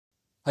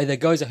Hi there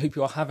guys, I hope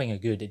you are having a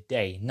good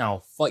day. Now,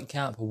 Fight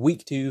Camp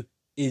Week 2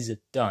 is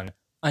done,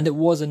 and it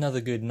was another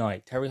good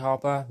night. Terri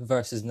Harper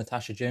versus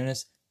Natasha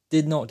Jonas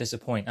did not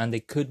disappoint, and they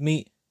could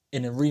meet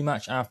in a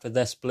rematch after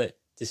their split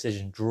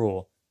decision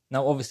draw.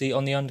 Now, obviously,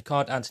 on the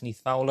undercard, Anthony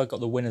Fowler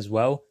got the win as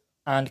well,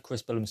 and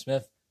Chris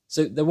Billum-Smith,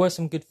 so there were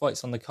some good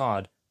fights on the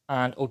card,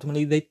 and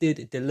ultimately they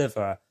did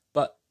deliver,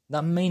 but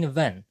that main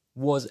event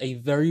was a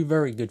very,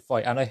 very good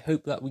fight, and I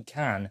hope that we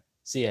can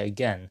see it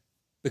again.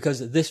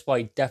 Because this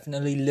fight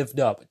definitely lived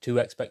up to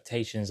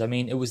expectations. I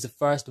mean, it was the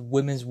first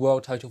women's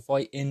world title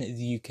fight in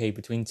the UK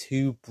between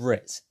two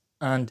Brits.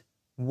 And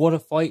what a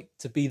fight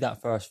to be that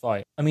first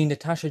fight. I mean,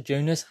 Natasha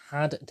Jonas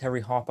had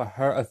Terri Harper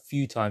hurt a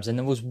few times, and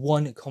there was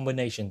one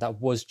combination that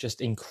was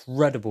just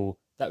incredible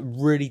that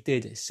really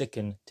did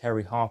sicken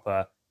Terri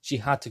Harper. She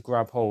had to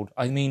grab hold.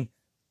 I mean,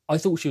 I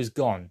thought she was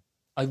gone.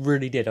 I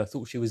really did. I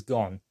thought she was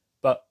gone.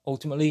 But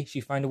ultimately, she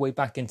found a way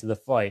back into the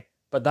fight.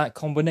 But that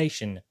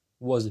combination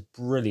was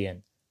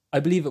brilliant. I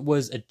believe it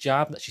was a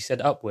jab that she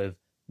set up with,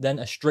 then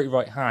a straight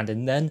right hand,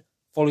 and then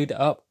followed it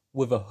up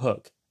with a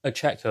hook, a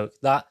check hook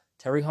that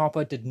Terri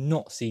Harper did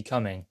not see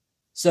coming.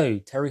 So,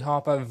 Terri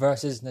Harper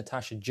versus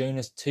Natasha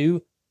Jonas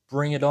 2,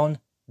 bring it on.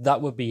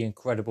 That would be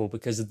incredible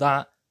because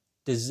that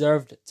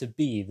deserved to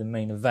be the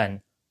main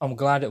event. I'm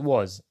glad it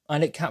was.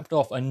 And it capped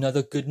off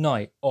another good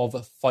night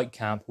of Fight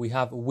Camp. We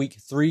have week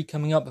 3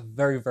 coming up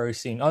very, very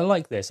soon. I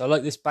like this. I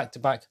like this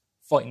back-to-back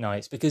fight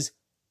nights because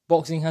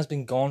boxing has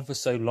been gone for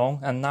so long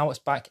and now it's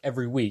back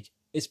every week.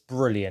 It's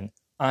brilliant.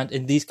 And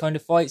in these kind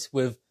of fights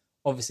with,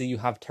 obviously you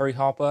have Terri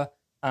Harper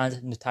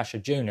and Natasha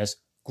Jonas,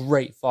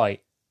 great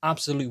fight.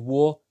 Absolute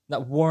war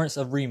that warrants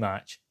a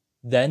rematch.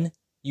 Then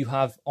you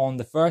have on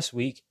the first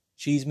week,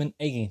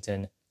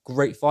 Cheeseman-Eggington,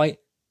 great fight,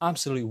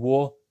 absolute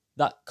war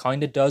that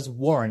kind of does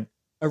warrant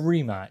a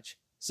rematch.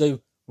 So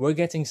we're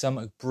getting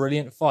some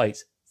brilliant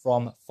fights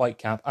from Fight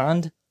Camp,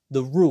 and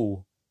the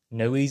rule,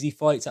 no easy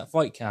fights at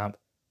Fight Camp,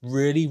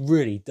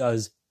 really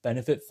does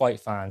benefit fight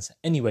fans.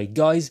 Anyway,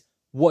 guys,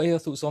 what are your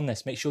thoughts on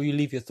this? Make sure you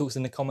leave your thoughts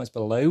in the comments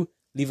below,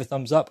 leave a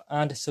thumbs up,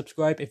 and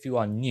subscribe if you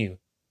are new.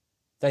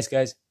 Thanks,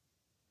 guys.